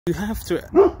You have to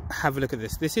have a look at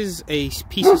this. This is a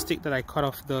piece of stick that I cut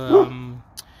off the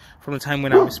from the time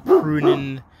when I was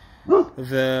pruning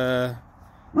the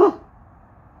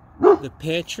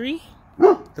pear tree,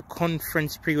 the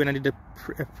conference tree, when I did the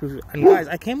and guys,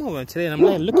 I came over today and I'm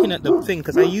like looking at the thing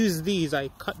because I use these. I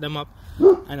cut them up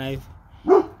and I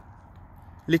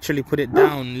literally put it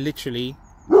down literally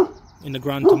in the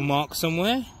ground to mark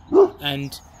somewhere,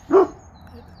 and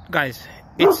guys,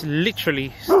 it's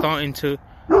literally starting to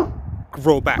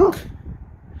grow back.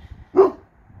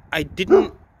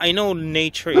 I know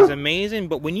nature is amazing,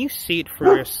 but when you see it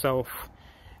for yourself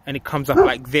and it comes up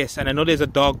like this, and I know there's a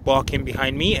dog barking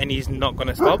behind me and he's not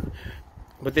gonna stop,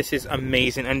 but this is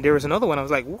amazing. And there was another one, I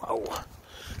was like, wow,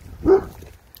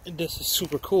 this is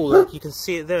super cool. Like, you can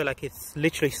see it there, like it's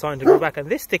literally starting to grow back, and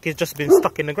this stick has just been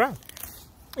stuck in the ground.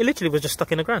 It literally was just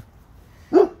stuck in the ground.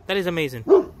 That is amazing.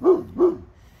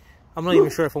 I'm not even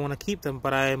sure if I want to keep them,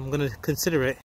 but I'm gonna consider it.